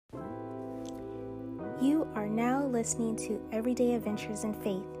You are now listening to Everyday Adventures in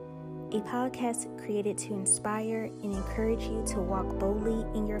Faith, a podcast created to inspire and encourage you to walk boldly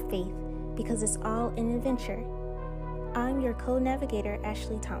in your faith because it's all an adventure. I'm your co-navigator,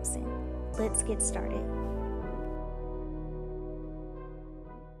 Ashley Thompson. Let's get started.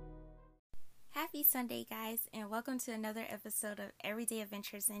 Happy Sunday, guys, and welcome to another episode of Everyday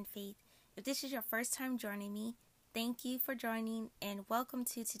Adventures in Faith. If this is your first time joining me, thank you for joining and welcome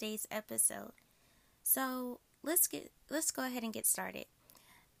to today's episode. So let's go ahead and get started.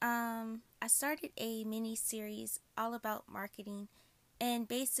 I started a mini series all about marketing, and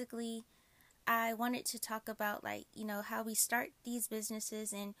basically I wanted to talk about how we start these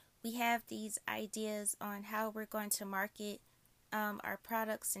businesses and we have these ideas on how we're going to market our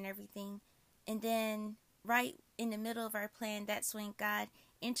products and everything. And then right in the middle of our plan, that's when God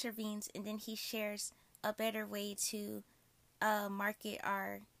intervenes and then he shares a better way to market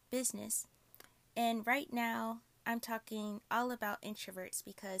our business. And right now, I'm talking all about introverts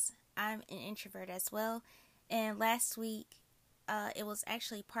because I'm an introvert as well. And last week, it was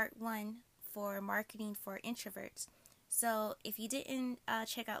actually part 1 for marketing for introverts. So if you didn't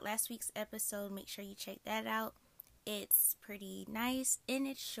check out last week's episode, make sure you check that out. It's pretty nice and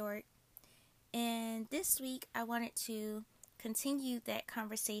it's short. And this week, I wanted to continue that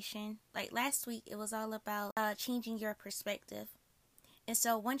conversation. Like last week, it was all about changing your perspective. And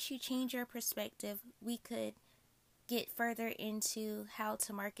so once you change your perspective, we could get further into how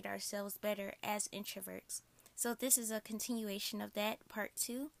to market ourselves better as introverts. So this is a continuation of that, part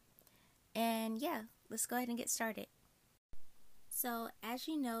 2. And yeah, let's go ahead and get started. So as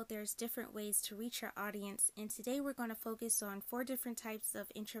you know, there's different ways to reach your audience. And today we're going to focus on 4 different types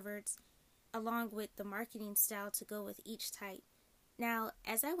of introverts along with the marketing style to go with each type. Now,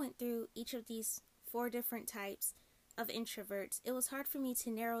 as I went through each of these 4 different types of introverts, it was hard for me to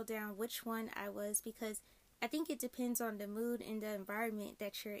narrow down which one I was because I think it depends on the mood and the environment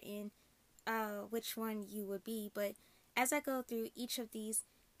that you're in, which one you would be. But as I go through each of these,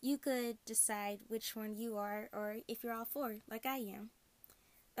 you could decide which one you are or if you're all 4 like I am.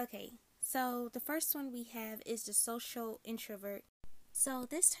 Okay, so the first one we have is the social introvert. So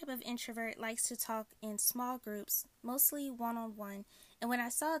this type of introvert likes to talk in small groups, mostly one-on-one. And when I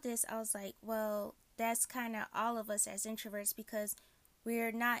saw this, I was like, well, that's kind of all of us as introverts because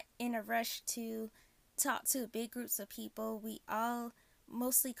we're not in a rush to talk to big groups of people. We all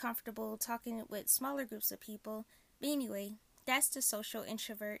mostly comfortable talking with smaller groups of people. But anyway, that's the social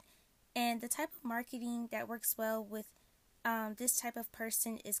introvert. And the type of marketing that works well with this type of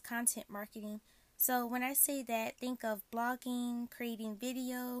person is content marketing. So when I say that, think of blogging, creating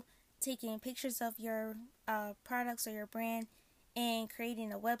video, taking pictures of your products or your brand, and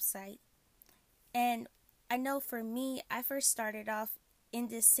creating a website. And I know for me, I first started off in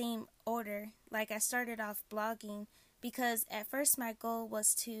this same order. Like I started off blogging because at first my goal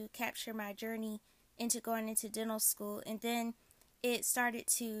was to capture my journey into going into dental school. And then it started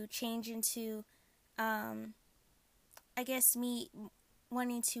to change into, me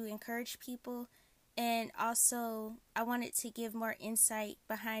wanting to encourage people. And also, I wanted to give more insight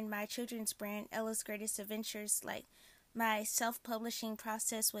behind my children's brand, Ella's Greatest Adventures, like my self-publishing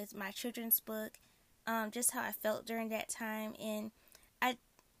process with my children's book, just how I felt during that time. And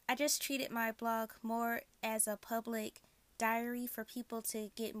I just treated my blog more as a public diary for people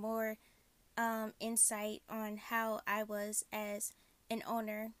to get more insight on how I was as an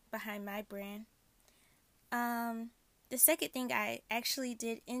owner behind my brand. The second thing I actually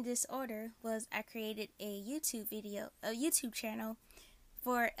did in this order was I created a YouTube channel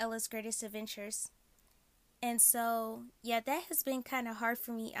for Ella's Greatest Adventures. And so, yeah, that has been kind of hard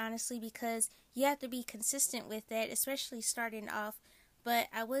for me, honestly, because you have to be consistent with that, especially starting off. But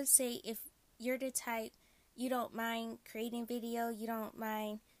I would say if you're the type, you don't mind creating video, you don't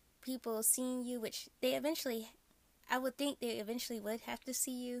mind people seeing you, which I would think they eventually would have to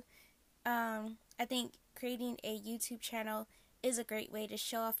see you. I think creating a YouTube channel is a great way to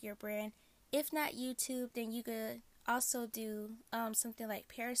show off your brand. If not YouTube, then you could also do something like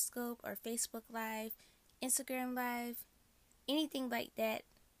Periscope or Facebook Live, Instagram Live, anything like that.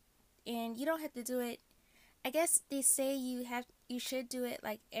 And you don't have to do it. I guess they say you should do it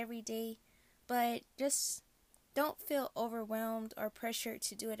like every day, but just don't feel overwhelmed or pressured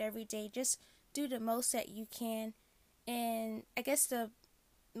to do it every day. Just do the most that you can. And I guess the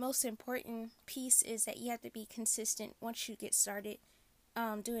most important piece is that you have to be consistent once you get started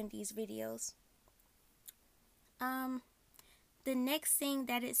doing these videos. The next thing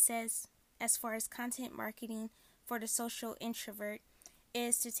that it says as far as content marketing for the social introvert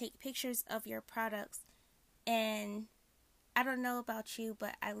is to take pictures of your products and I don't know about you,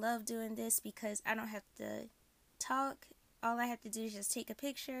 but I love doing this because I don't have to talk. All I have to do is just take a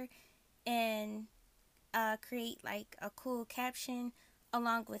picture and create like a cool caption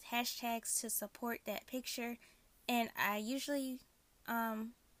along with hashtags to support that picture. And I usually,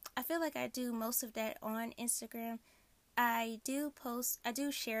 I feel like I do most of that on Instagram. I do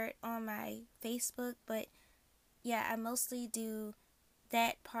share it on my Facebook, but yeah, I mostly do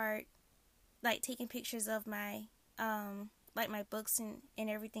that part, like taking pictures of my, like my books and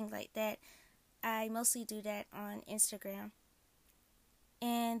everything like that. I mostly do that on Instagram.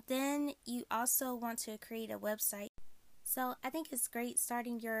 And then you also want to create a website. So I think it's great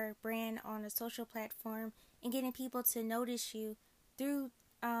starting your brand on a social platform and getting people to notice you through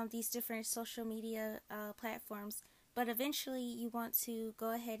these different social media platforms. But eventually, you want to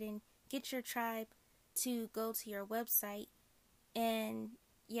go ahead and get your tribe to go to your website. And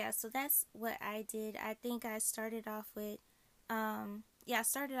yeah, so that's what I did. I think I started off with, I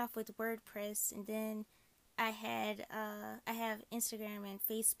started off with WordPress, and then I have Instagram and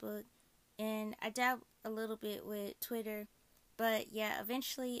Facebook, and I dab a little bit with Twitter. But yeah,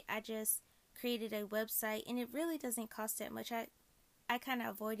 eventually I just created a website, and it really doesn't cost that much. I kind of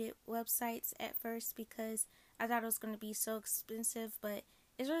avoided websites at first because I thought it was going to be so expensive, but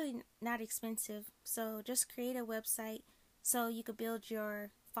it's really not expensive. So just create a website so you could build your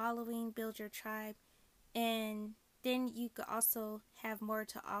following, build your tribe, and then you could also have more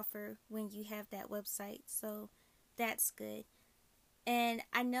to offer when you have that website. So that's good. And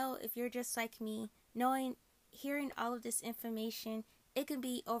I know if you're just like me, hearing all of this information, it can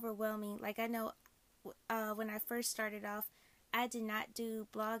be overwhelming. Like I know when I first started off, I did not do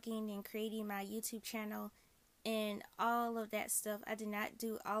blogging and creating my YouTube channel and all of that stuff. I did not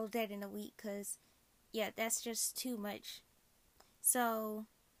do all of that in a week because, yeah, that's just too much. So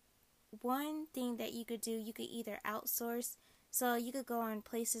one thing that you could do, you could either outsource. So you could go on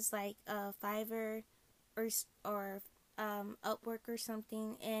places like Fiverr or Upwork or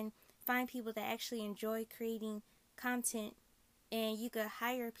something and find people that actually enjoy creating content, and you could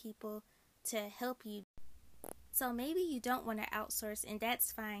hire people to help you. So maybe you don't want to outsource, and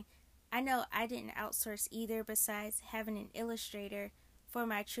that's fine. I know I didn't outsource either, besides having an illustrator for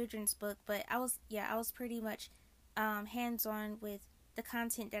my children's book, but I was pretty much hands on with the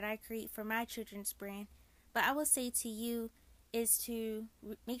content that I create for my children's brand. But I would say to you is to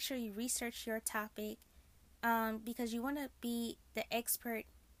make sure you research your topic, because you want to be the expert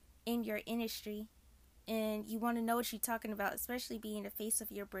in your industry, and you want to know what you're talking about, especially being the face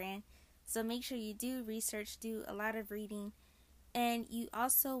of your brand. So make sure you do research, do a lot of reading, and you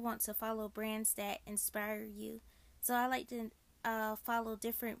also want to follow brands that inspire you. So I like to follow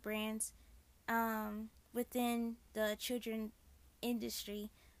different brands within the children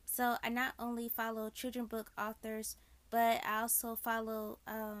industry. So I not only follow children book authors, but I also follow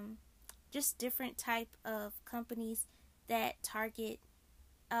just different type of companies that target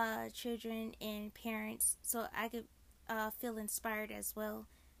children and parents, so I could feel inspired as well,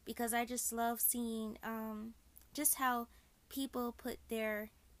 because I just love seeing just how people put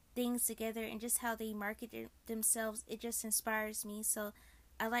their things together and just how they market themselves. It just inspires me, so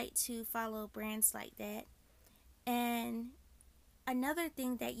I like to follow brands like that. And another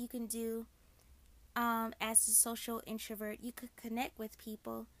thing that you can do as a social introvert, you could connect with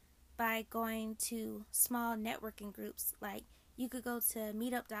people by going to small networking groups. Like you could go to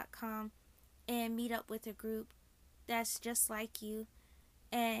meetup.com and meet up with a group that's just like you,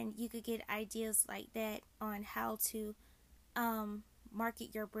 and you could get ideas like that on how to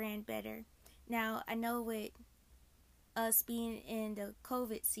market your brand better. Now, I know with us being in the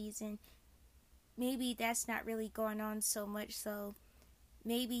COVID season, maybe that's not really going on so much, so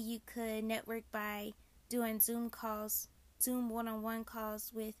maybe you could network by doing Zoom one-on-one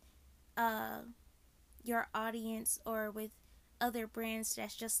calls with your audience or with other brands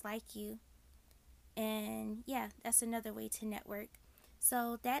that's just like you. And yeah, that's another way to network.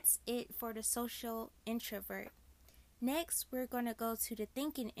 So that's it for the social introvert. Next, we're going to go to the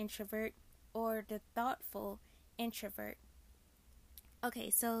thinking introvert or the thoughtful introvert.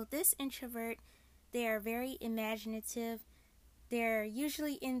 Okay, so this introvert, they are very imaginative. They're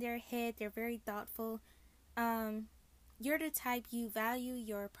usually in their head. They're very thoughtful. You're the type, you value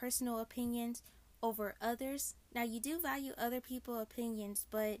your personal opinions over others. Now, you do value other people's opinions,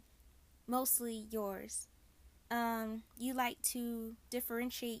 but mostly yours. You like to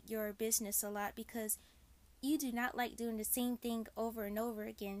differentiate your business a lot because you do not like doing the same thing over and over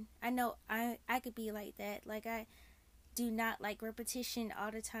again. I know I could be like that. Like, I do not like repetition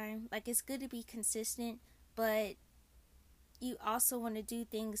all the time. Like, it's good to be consistent, but you also want to do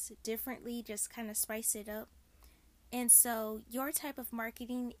things differently, just kind of spice it up. And so your type of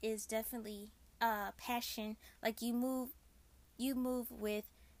marketing is definitely passion. Like you move with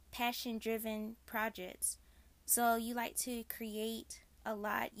passion driven projects. So you like to create a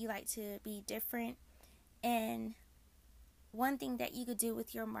lot, you like to be different. And one thing that you could do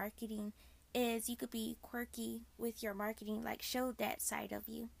with your marketing is you could be quirky with your marketing, like show that side of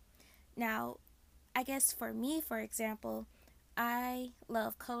you. Now, I guess for me, for example, I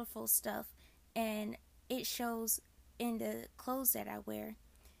love colorful stuff and it shows in the clothes that I wear.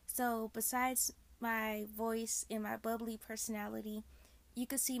 So, besides my voice and my bubbly personality, you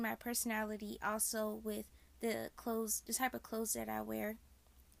can see my personality also with the clothes, the type of clothes that I wear.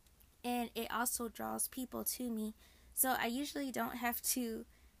 And it also draws people to me. So, I usually don't have to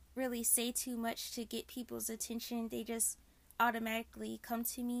really say too much to get people's attention, they just automatically come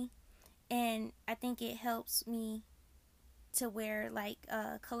to me. And I think it helps me to wear like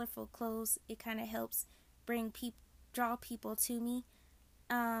colorful clothes. It kind of helps draw people to me.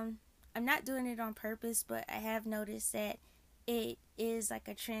 um I'm not doing it on purpose, but I have noticed that it is like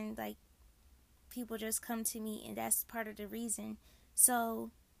a trend. Like people just come to me, and that's part of the reason.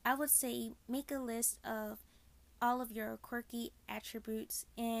 So I would say make a list of all of your quirky attributes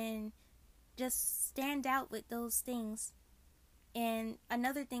and just stand out with those things. And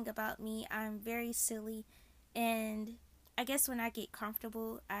another thing about me, I'm very silly, and I guess when I get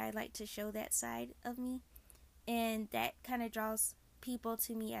comfortable, I like to show that side of me, and that kind of draws people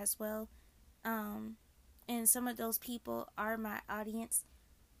to me as well. Um, and some of those people are my audience,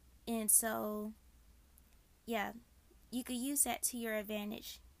 and so yeah, you could use that to your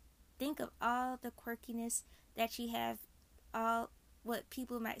advantage. Think of all the quirkiness that you have, all what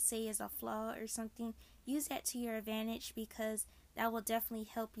people might say is a flaw or something. Use that to your advantage because that will definitely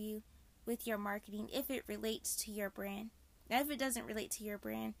help you with your marketing if it relates to your brand. Now, if it doesn't relate to your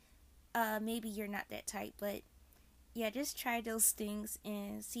brand, maybe you're not that type, but yeah, just try those things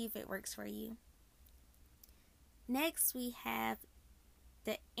and see if it works for you. Next, we have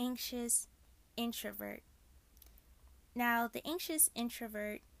the anxious introvert. Now, the anxious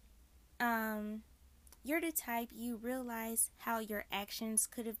introvert, you're the type you realize how your actions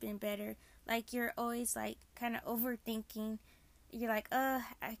could have been better. Like you're always like kind of overthinking. You're like,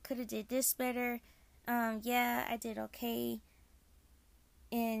 I could have did this better. Yeah, I did okay.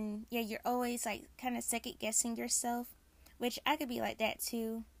 And yeah, you're always like kind of second guessing yourself, which I could be like that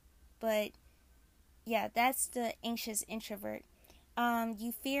too. But yeah, that's the anxious introvert.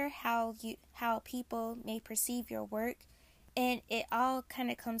 You fear how people may perceive your work, and it all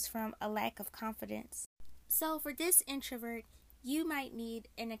kind of comes from a lack of confidence. So for this introvert, you might need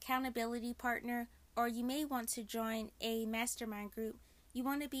an accountability partner, or you may want to join a mastermind group. You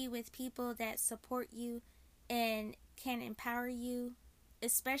want to be with people that support you and can empower you,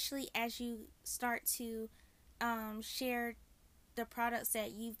 especially as you start to share the products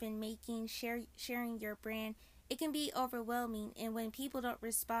that you've been making, sharing your brand. It can be overwhelming, and when people don't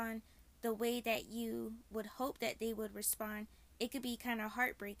respond the way that you would hope that they would respond, it could be kind of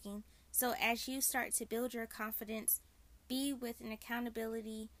heartbreaking. So as you start to build your confidence, be with an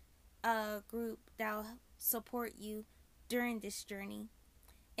accountability group that'll support you during this journey.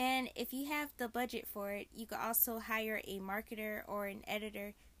 And if you have the budget for it, you could also hire a marketer or an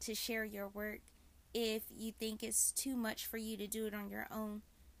editor to share your work if you think it's too much for you to do it on your own.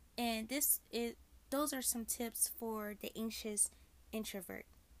 And those are some tips for the anxious introvert.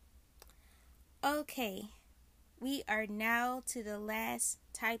 Okay, we are now to the last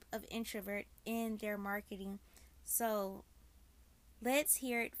type of introvert in their marketing. So let's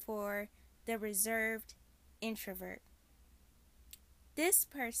hear it for the reserved introvert. This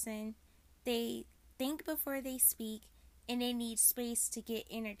person, they think before they speak, and they need space to get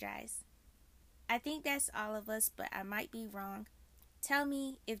energized. I think that's all of us, but I might be wrong. Tell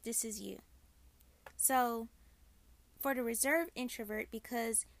me if this is you. So, for the reserved introvert,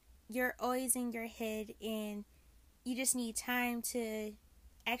 because you're always in your head and you just need time to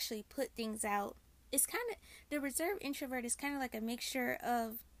actually put things out. It's kind of, the reserved introvert is kind of like a mixture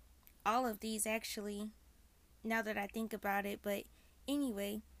of all of these actually, now that I think about it. But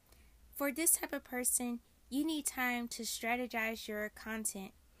anyway, for this type of person, you need time to strategize your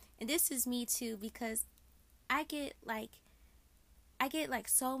content. And this is me too, because I get like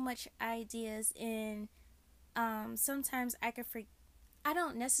so much ideas, and sometimes I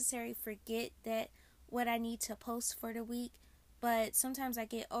don't necessarily forget that what I need to post for the week, but sometimes I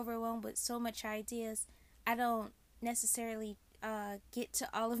get overwhelmed with so much ideas. I don't necessarily get to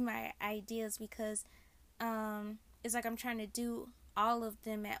all of my ideas because it's like I'm trying to do all of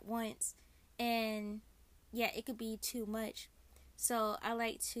them at once, and yeah, it could be too much. So I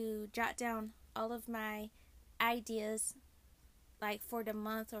like to jot down all of my ideas like for the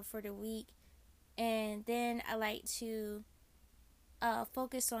month or for the week, and then I like to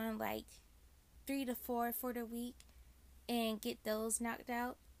focus on like 3 to 4 for the week and get those knocked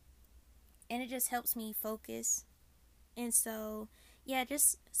out, and it just helps me focus. And so yeah,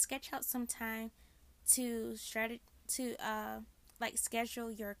 just sketch out some time to like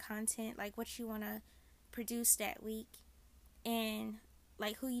schedule your content, like what you want to produce that week, and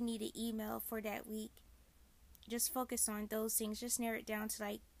like who you need to email for that week. Just focus on those things. Just narrow it down to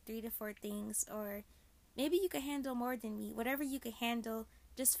like 3 to 4 things, or maybe you can handle more than me. Whatever you can handle,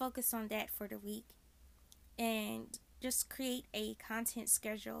 just focus on that for the week, and just create a content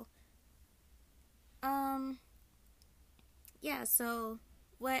schedule. Yeah, so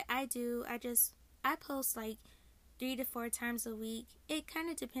what I do, I post like 3 to 4 times a week. It kind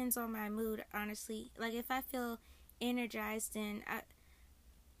of depends on my mood, honestly. Like if I feel energized, then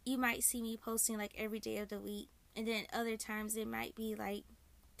you might see me posting like every day of the week, and then other times it might be like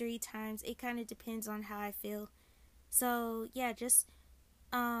 3 times. It kind of depends on how I feel. So yeah, just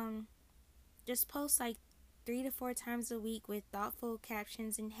post like 3 to 4 times a week with thoughtful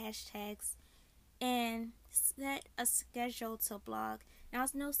captions and hashtags, and set a schedule to blog. Now, I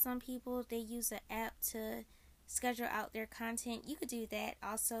know some people, they use an app to schedule out their content. You could do that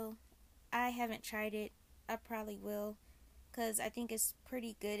also. I haven't tried it. I probably will, because I think it's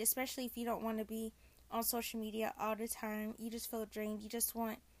pretty good, especially if you don't want to be on social media all the time. You just feel drained. You just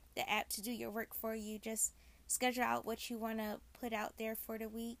want the app to do your work for you. Just schedule out what you want to put out there for the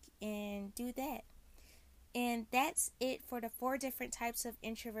week and do that. And that's it for the 4 different types of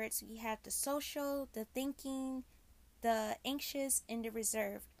introverts. We have the social, the thinking, the anxious, and the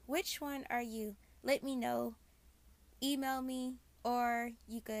reserved. Which one are you? Let me know. Email me, or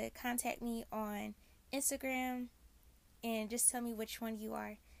you could contact me on Instagram and just tell me which one you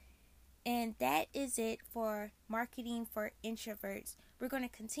are. And that is it for marketing for introverts. We're going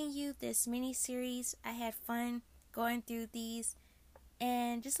to continue this mini series. I had fun going through these,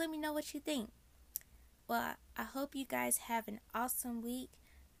 and just let me know what you think. Well, I hope you guys have an awesome week.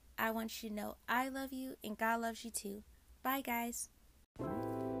 I want you to know I love you and God loves you too. Bye, guys.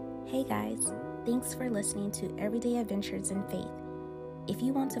 Hey, guys. Thanks for listening to Everyday Adventures in Faith. If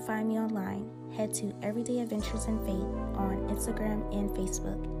you want to find me online, head to Everyday Adventures in Faith on Instagram and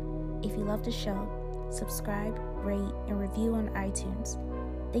Facebook. If you love the show, subscribe, rate, and review on iTunes.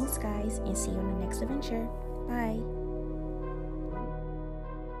 Thanks, guys, and see you on the next adventure. Bye.